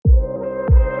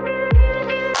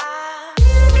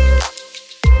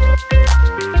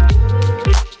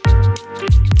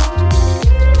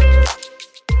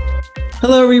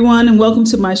Hello, everyone, and welcome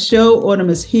to my show. Autumn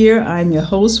is here. I'm your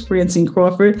host, Francine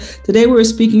Crawford. Today, we're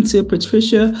speaking to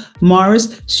Patricia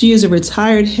Morris. She is a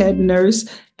retired head nurse,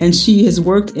 and she has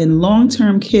worked in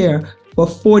long-term care for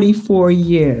 44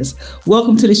 years.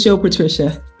 Welcome to the show,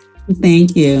 Patricia.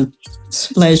 Thank you. It's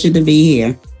a pleasure to be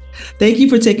here. Thank you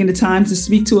for taking the time to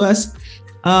speak to us.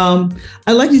 I'd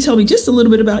like you to tell me just a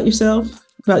little bit about yourself,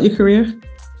 about your career.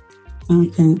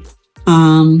 Okay.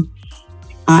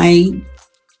 I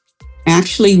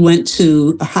actually went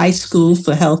to a high school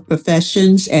for health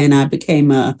professions, and I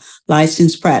became a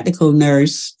licensed practical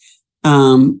nurse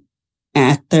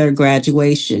after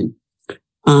graduation.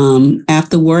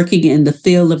 After working in the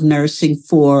field of nursing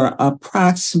for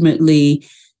approximately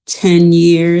 10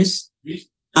 years,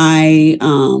 I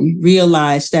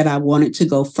realized that I wanted to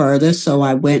go further. So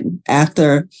I went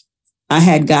after I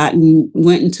had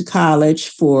went into college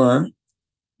for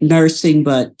nursing,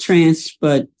 but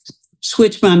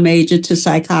switched my major to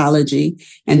psychology.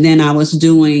 And then I was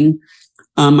doing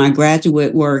my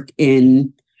graduate work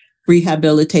in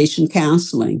rehabilitation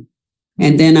counseling.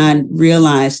 And then I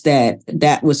realized that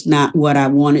that was not what I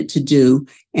wanted to do.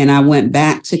 And I went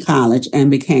back to college and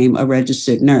became a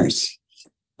registered nurse.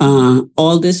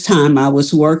 All this time I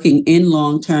was working in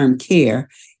long-term care,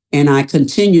 and I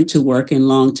continued to work in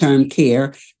long-term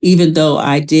care, even though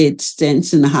I did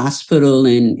stints in the hospital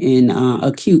and in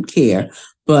acute care.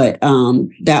 But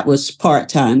that was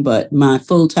part-time, but my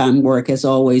full-time work has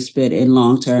always been in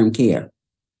long-term care.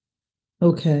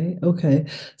 Okay.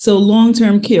 So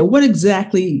long-term care, what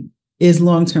exactly is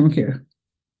long-term care?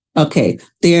 Okay.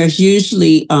 There's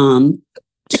usually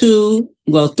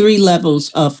three levels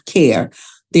of care.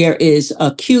 There is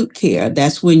acute care.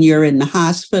 That's when you're in the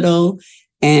hospital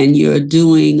and you're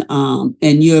doing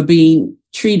and you're being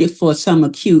treated for some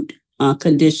acute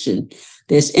condition.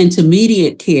 There's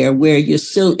intermediate care where you're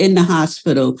still in the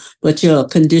hospital, but your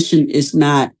condition is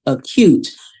not acute,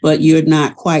 but you're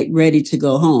not quite ready to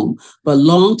go home. But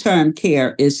long-term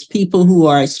care is people who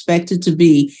are expected to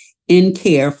be in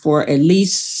care for at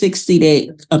least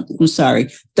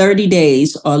 30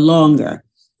 days or longer.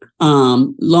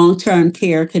 Long-term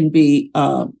care can be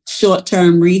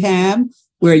short-term rehab,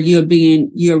 where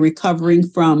you're recovering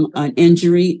from an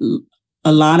injury.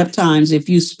 A lot of times, if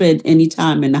you spend any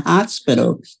time in the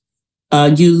hospital,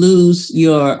 you lose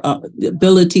your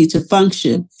ability to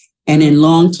function. And in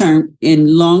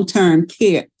long-term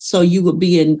care, so you will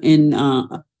be in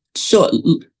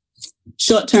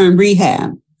short-term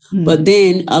rehab. Mm-hmm. But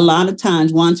then a lot of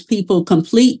times, once people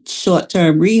complete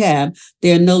short-term rehab,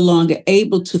 they're no longer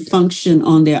able to function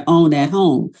on their own at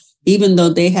home. Even though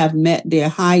they have met their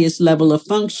highest level of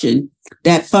function,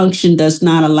 that function does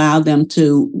not allow them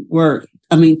to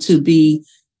to be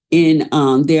in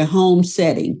their home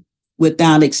setting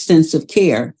without extensive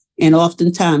care. And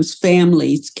oftentimes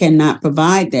families cannot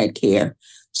provide that care.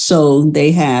 So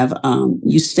they have,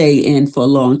 you stay in for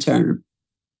long term.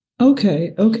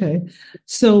 Okay.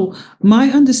 So my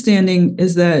understanding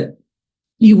is that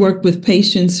you work with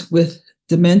patients with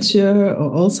dementia or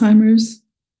Alzheimer's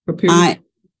for periods.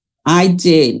 I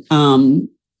did.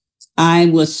 I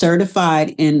was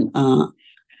certified in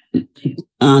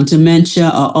dementia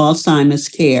or Alzheimer's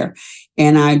care,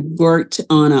 and I worked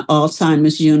on an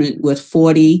Alzheimer's unit with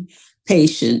 40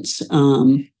 patients.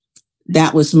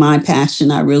 That was my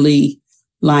passion. I really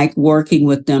like working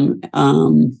with them.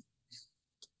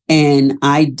 And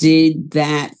I did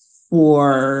that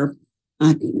for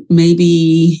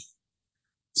maybe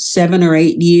 7 or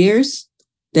 8 years.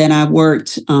 Then I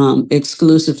worked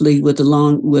exclusively with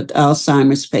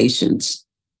Alzheimer's patients.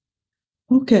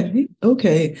 Okay.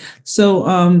 So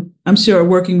I'm sure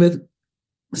working with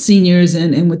seniors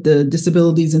and with the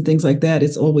disabilities and things like that,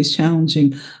 it's always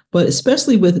challenging, but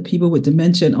especially with people with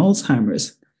dementia and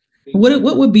Alzheimer's.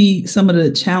 What would be some of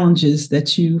the challenges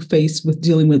that you face with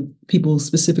dealing with people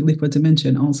specifically for dementia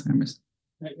and Alzheimer's?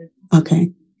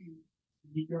 Okay.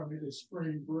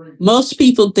 Most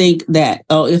people think that,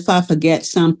 if I forget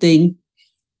something,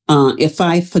 if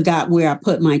I forgot where I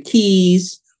put my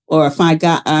keys, or if I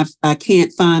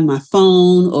can't find my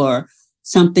phone or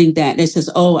something that it says,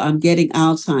 I'm getting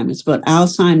Alzheimer's. But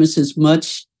Alzheimer's is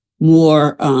much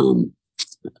more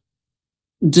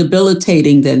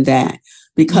debilitating than that,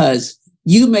 because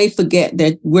you may forget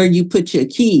that where you put your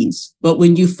keys, but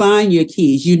when you find your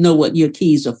keys, you know what your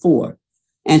keys are for.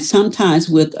 And sometimes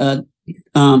with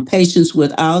patients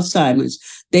with Alzheimer's,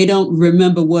 they don't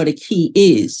remember what a key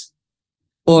is.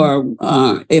 Or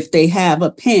if they have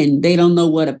a pen, they don't know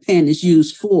what a pen is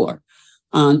used for.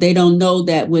 They don't know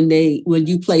that when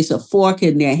you place a fork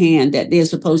in their hand, that they're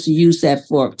supposed to use that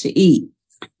fork to eat.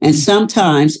 And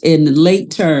sometimes in the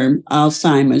late term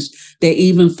Alzheimer's, they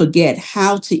even forget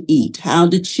how to eat, how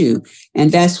to chew.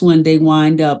 And that's when they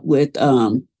wind up with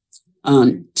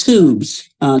tube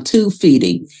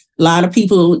feeding. A lot of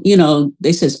people,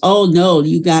 they says, oh no,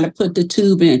 you got to put the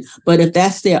tube in. But if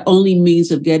that's their only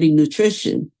means of getting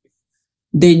nutrition,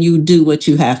 then you do what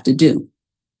you have to do.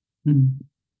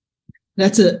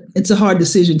 It's a hard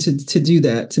decision to do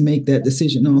that, to make that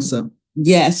decision also.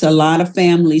 Yes, a lot of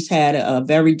families had a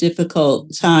very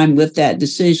difficult time with that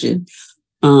decision.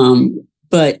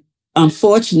 But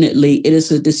unfortunately, it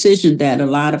is a decision that a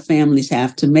lot of families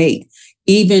have to make.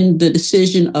 Even the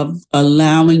decision of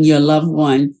allowing your loved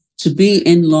one to be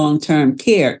in long-term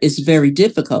care is very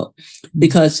difficult,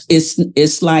 because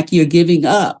it's like you're giving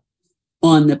up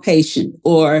on the patient,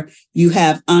 or you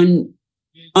have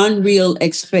unreal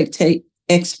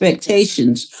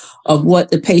expectations of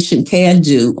what the patient can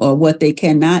do or what they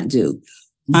cannot do.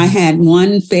 I had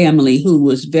one family who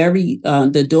was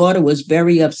the daughter was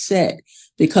very upset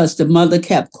because the mother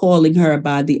kept calling her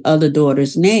by the other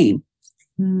daughter's name.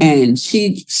 And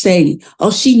she'd say,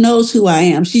 oh, she knows who I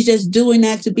am. She's just doing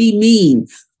that to be mean.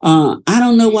 I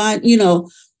don't know why,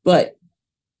 but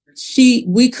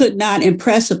we could not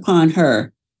impress upon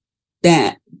her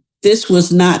that this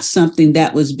was not something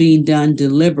that was being done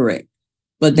deliberate,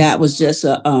 but that was just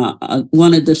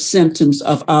one of the symptoms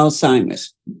of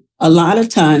Alzheimer's. A lot of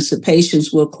times the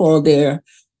patients will call their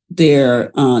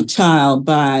child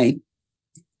by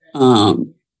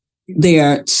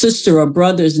their sister or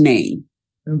brother's name.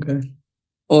 Okay.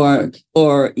 Or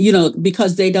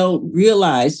because they don't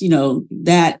realize,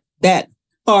 that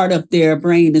part of their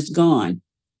brain is gone.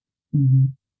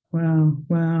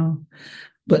 Wow.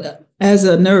 But as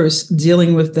a nurse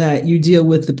dealing with that, you deal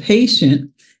with the patient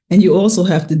and you also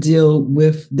have to deal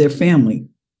with their family.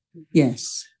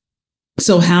 Yes.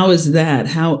 So how is that?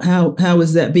 How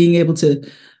is that, being able to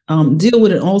deal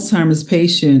with an Alzheimer's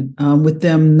patient with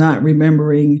them not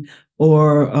remembering,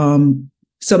 or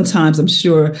sometimes I'm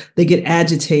sure they get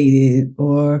agitated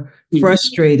or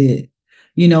frustrated.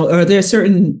 Are there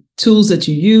certain tools that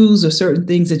you use or certain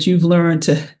things that you've learned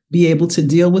to be able to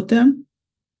deal with them?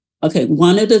 Okay,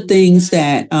 one of the things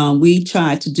that we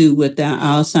try to do with our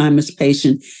Alzheimer's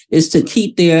patient is to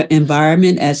keep their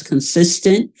environment as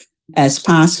consistent as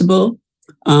possible.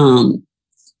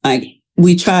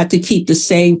 We try to keep the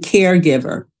same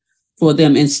caregiver for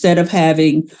them instead of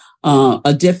having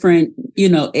a different,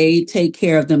 aide take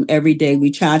care of them every day.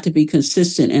 We try to be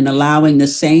consistent in allowing the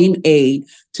same aide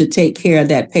to take care of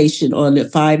that patient on the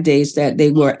 5 days that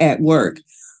they were at work.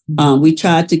 We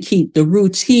try to keep the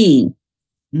routine.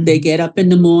 They get up in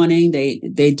the morning,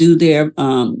 they do their,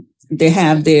 they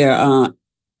have their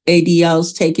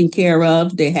ADLs taken care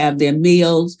of, they have their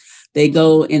meals, they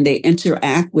go and they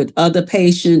interact with other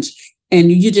patients,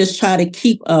 and you just try to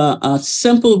keep a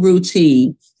simple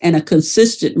routine and a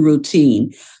consistent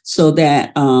routine so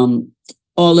that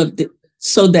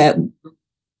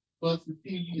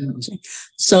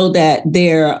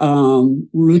they're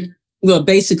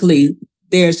basically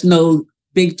there's no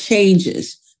big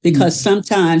changes, because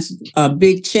sometimes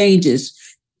big changes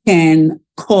can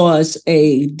cause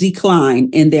a decline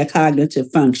in their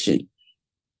cognitive function.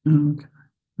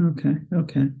 Okay.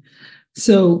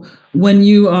 So when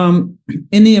you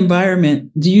in the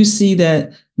environment, do you see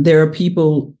that there are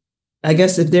people, I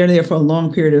guess if they're there for a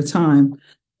long period of time,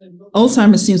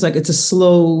 Alzheimer's seems like it's a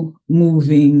slow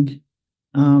moving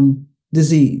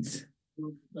disease.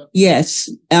 Yes,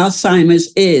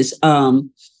 Alzheimer's is.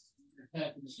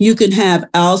 You can have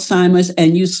Alzheimer's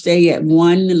and you stay at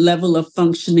one level of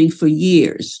functioning for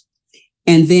years.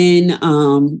 And then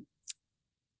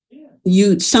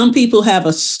some people have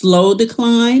a slow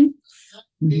decline,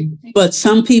 but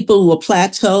some people will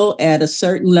plateau at a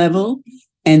certain level.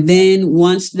 And then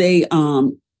once they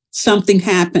something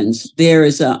happens, there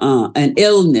is an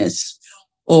illness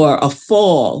or a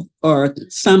fall or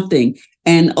something,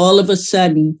 and all of a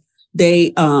sudden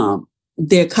their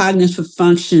cognitive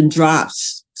function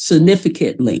drops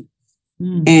significantly.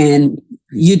 And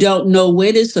you don't know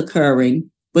when it's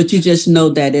occurring, but you just know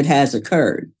that it has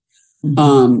occurred.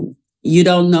 You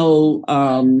don't know.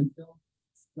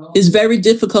 It's very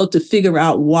difficult to figure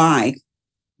out why.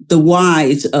 The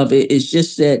whys of it is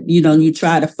just that, you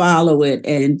try to follow it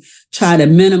and try to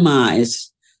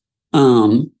minimize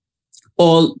you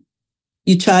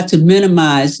try to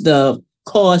minimize the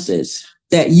causes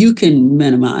that you can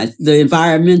minimize, the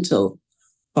environmental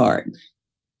part.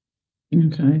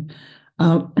 Okay.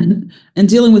 And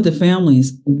dealing with the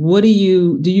families, do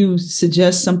you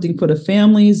suggest something for the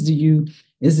families?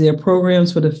 Is there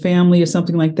programs for the family or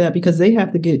something like that? Because they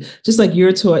have to get, just like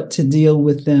you're taught to deal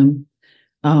with them,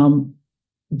 Um,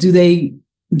 do they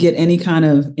get any kind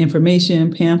of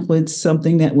information, pamphlets,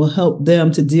 something that will help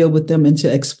them to deal with them and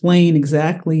to explain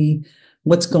exactly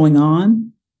what's going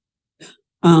on?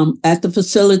 At the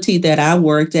facility that I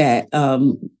worked at,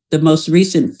 the most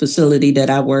recent facility that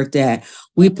I worked at,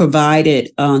 we provided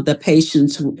the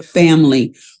patient's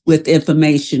family with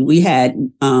information. We had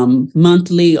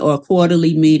monthly or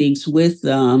quarterly meetings with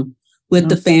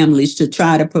the families to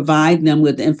try to provide them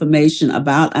with information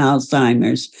about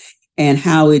Alzheimer's and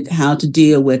how to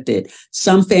deal with it.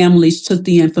 Some families took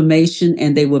the information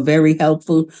and they were very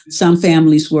helpful. Some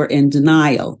families were in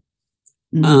denial.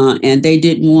 And they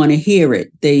didn't want to hear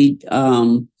it.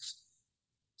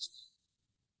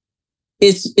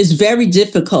 It's very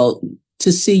difficult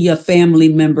to see your family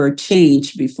member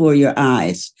change before your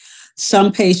eyes.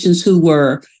 Some patients who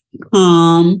were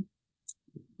calm,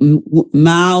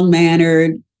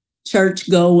 mild-mannered,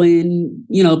 church-going,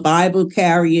 Bible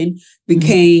carrying,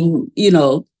 became,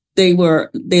 they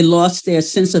lost their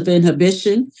sense of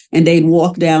inhibition and they'd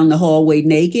walk down the hallway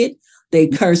naked. They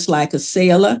curse like a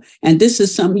sailor. And this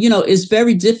is it's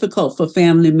very difficult for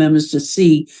family members to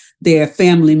see their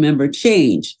family member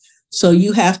change. So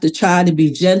you have to try to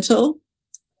be gentle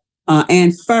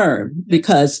and firm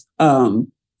because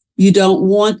you don't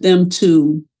want them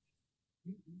to,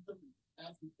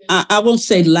 I won't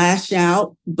say lash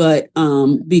out, but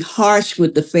be harsh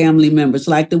with the family members.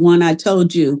 Like the one I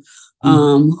told you,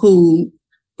 who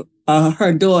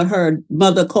her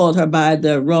mother called her by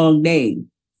the wrong name.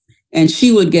 And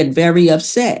she would get very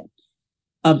upset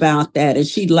about that. And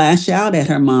she'd lash out at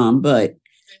her mom. But,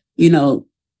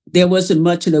 there wasn't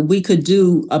much that we could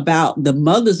do about the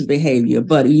mother's behavior,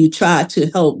 but you tried to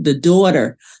help the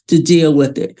daughter to deal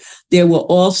with it. There were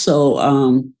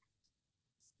also,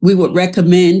 we would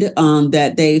recommend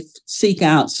that they seek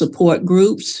out support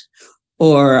groups,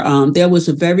 or there was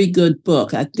a very good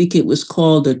book. I think it was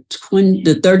called the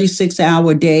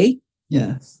 36-Hour Day.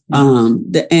 Yes.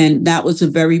 And that was a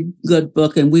very good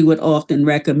book, and we would often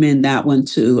recommend that one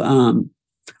to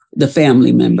the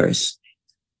family members.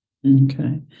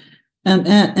 Okay.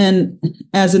 And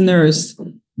as a nurse,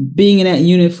 being in that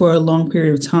unit for a long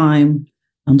period of time,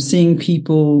 I'm seeing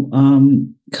people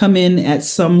come in at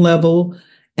some level,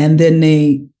 and then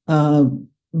they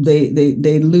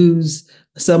lose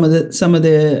some of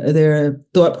their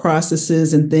thought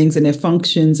processes and things and their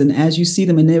functions. And as you see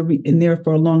them in there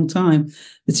for a long time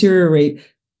deteriorate,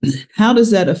 how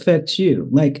does that affect you?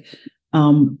 Like,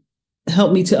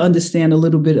 help me to understand a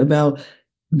little bit about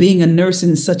being a nurse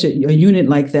in such a unit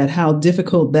like that, how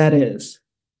difficult that is.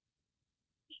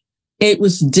 It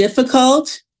was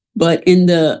difficult, but in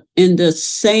the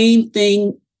same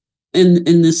thing,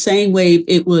 in the same way,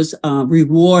 it was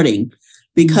rewarding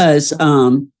because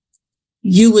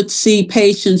you would see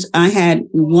patients. I had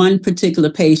one particular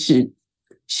patient,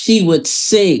 she would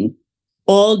sing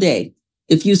all day.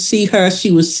 If you see her,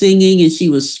 she was singing and she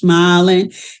was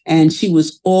smiling and she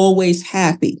was always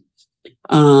happy.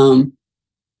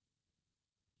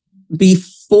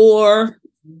 Before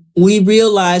we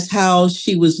realized how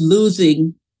she was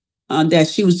losing, that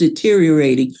she was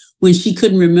deteriorating when she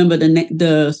couldn't remember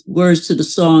the words to the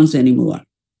songs anymore.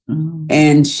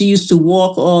 And she used to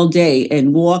walk all day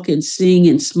and walk and sing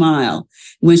and smile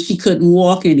when she couldn't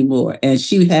walk anymore. And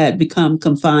she had become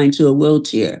confined to a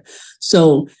wheelchair.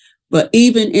 So, but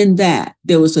even in that,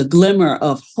 there was a glimmer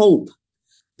of hope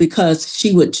because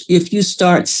she would, if you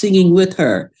start singing with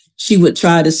her, she would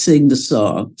try to sing the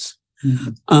songs.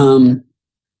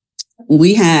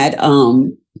 We had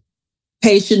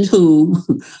patient who,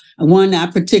 one I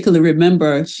particularly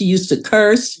remember, she used to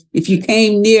curse. If you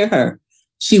came near her,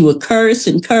 she would curse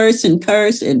and curse and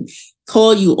curse and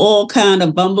call you all kind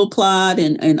of bumbleclod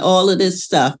and all of this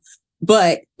stuff.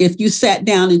 But if you sat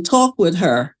down and talked with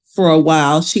her for a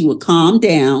while, she would calm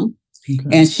down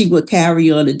and she would carry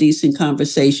on a decent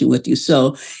conversation with you.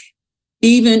 So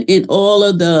even in all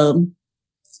of the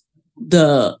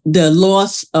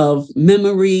loss of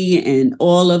memory and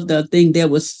all of the thing, there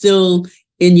was still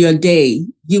in your day,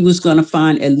 you was going to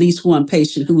find at least one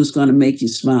patient who was going to make you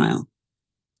smile.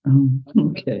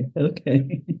 Okay.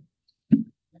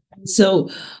 So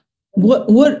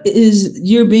what is,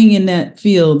 you're being in that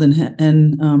field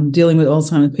and dealing with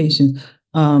Alzheimer's patients,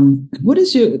 what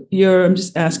is your I'm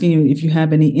just asking you if you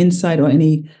have any insight or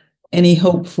any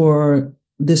hope for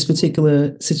this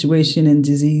particular situation and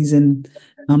disease and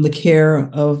the care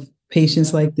of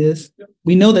patients like this?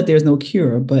 We know that there's no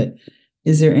cure, but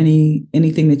is there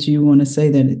anything that you want to say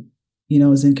that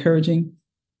is encouraging?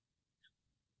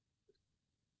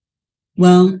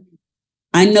 Well,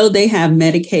 I know they have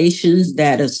medications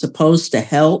that are supposed to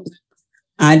help.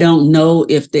 I don't know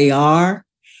if they are.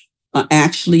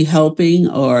 actually helping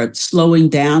or slowing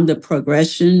down the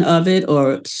progression of it,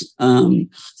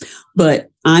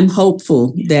 but I'm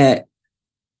hopeful that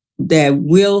they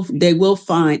will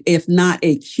find, if not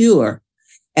a cure,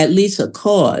 at least a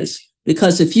cause.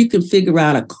 Because if you can figure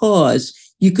out a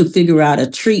cause, you can figure out a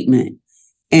treatment,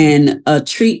 and a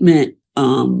treatment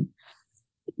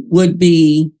would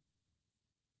be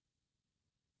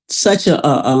such it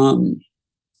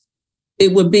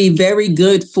would be very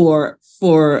good for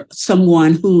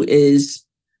someone who is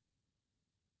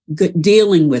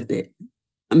dealing with it.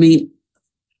 I mean,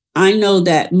 I know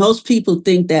that most people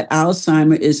think that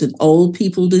Alzheimer is an old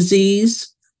people disease,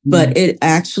 but it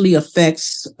actually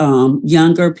affects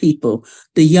younger people.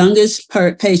 The youngest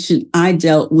patient I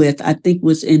dealt with, I think,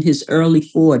 was in his early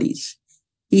 40s.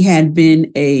 He had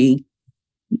been a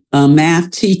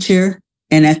math teacher,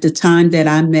 and at the time that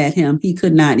I met him, he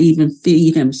could not even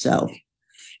feed himself.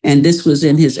 And this was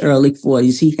in his early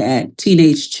 40s. He had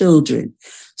teenage children.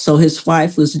 So his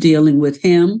wife was dealing with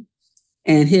him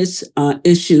and his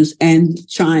issues and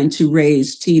trying to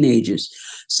raise teenagers.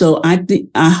 So I think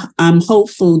I'm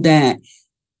hopeful that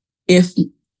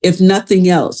if nothing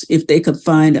else, if they could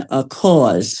find a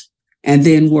cause and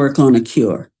then work on a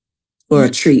cure or a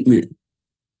treatment.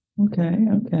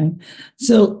 Okay.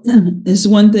 So it's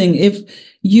one thing. If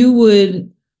you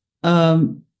would,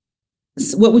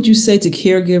 what would you say to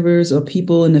caregivers or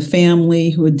people in the family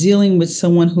who are dealing with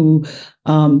someone who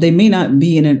they may not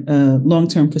be in a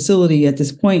long-term facility at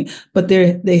this point, but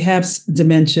they have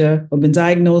dementia or been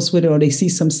diagnosed with it, or they see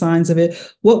some signs of it?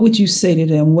 What would you say to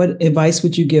them? What advice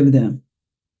would you give them?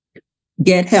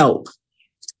 Get help,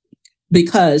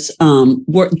 because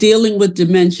dealing with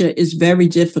dementia is very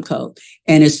difficult,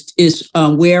 and it's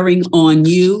wearing on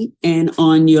you and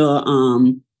on your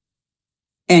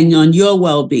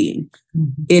well-being.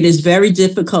 Mm-hmm. It is very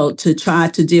difficult to try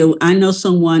to deal. I know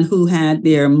someone who had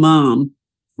their mom,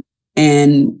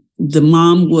 and the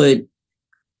mom would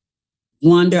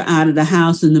wander out of the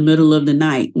house in the middle of the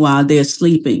night while they're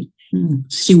sleeping. Mm-hmm.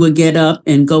 She would get up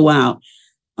and go out.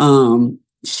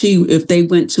 If they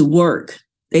went to work,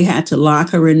 they had to lock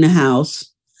her in the house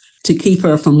to keep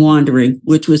her from wandering,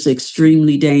 which was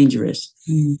extremely dangerous.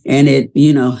 Mm. And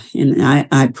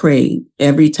I prayed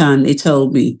every time they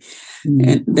told me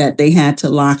that they had to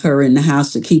lock her in the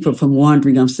house to keep her from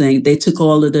wandering. I'm saying they took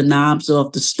all of the knobs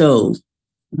off the stove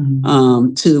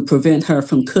to prevent her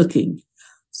from cooking.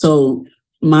 So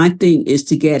my thing is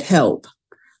to get help.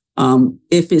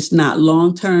 If it's not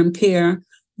long-term care,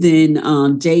 then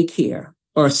daycare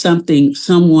or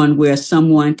someone where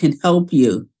someone can help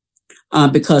you.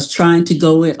 Because trying to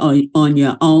go it on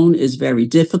your own is very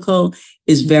difficult,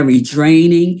 is very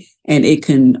draining, and it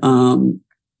can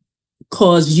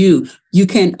cause you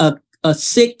can, a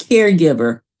sick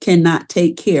caregiver cannot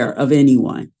take care of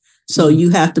anyone. So you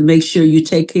have to make sure you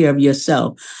take care of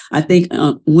yourself. I think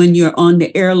when you're on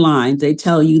the airline, they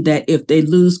tell you that if they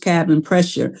lose cabin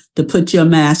pressure, to put your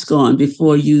mask on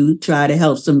before you try to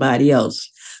help somebody else.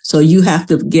 So you have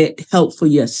to get help for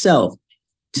yourself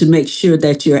to make sure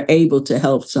that you're able to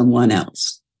help someone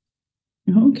else.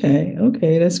 Okay.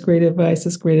 That's great advice.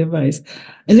 Is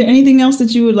there anything else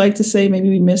that you would like to say? Maybe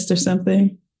we missed or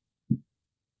something?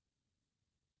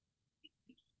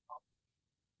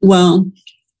 Well,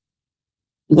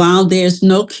 while there's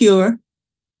no cure,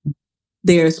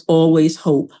 there's always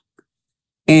hope.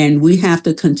 And we have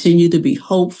to continue to be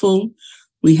hopeful.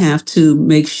 We have to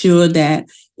make sure that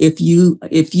if you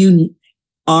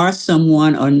are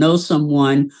someone or know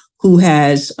someone who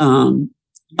has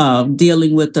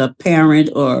dealing with a parent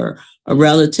or a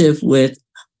relative with,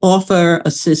 offer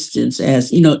assistance,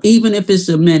 as even if it's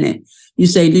a minute. You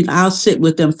say, I'll sit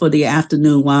with them for the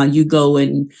afternoon while you go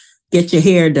and get your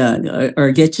hair done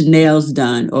or get your nails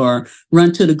done or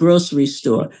run to the grocery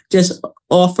store. Just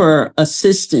offer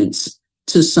assistance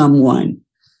to someone.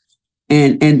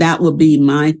 And that would be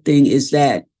my thing, is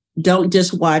that don't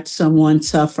just watch someone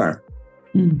suffer.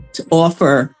 To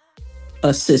offer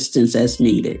assistance as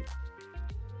needed.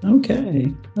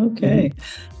 Okay.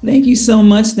 Thank you so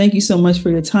much. Thank you so much for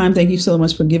your time. Thank you so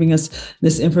much for giving us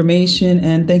this information.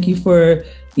 And thank you for,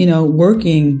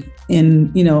 working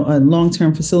in, a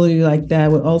long-term facility like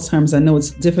that with Alzheimer's. I know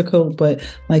it's difficult, but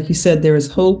like you said, there is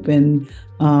hope, and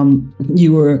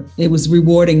it was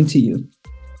rewarding to you.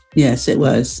 Yes, it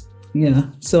was. Yeah.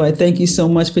 So I thank you so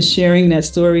much for sharing that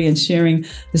story and sharing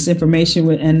this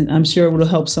information and I'm sure it will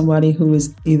help somebody who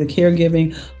is either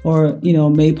caregiving or,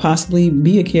 may possibly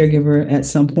be a caregiver at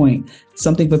some point.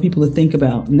 Something for people to think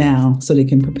about now so they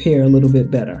can prepare a little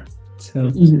bit better. So,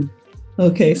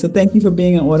 Okay. So thank you for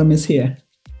being on Autumn is Here.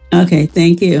 Okay.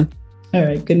 Thank you. All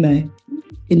right. Good night.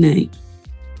 Good night.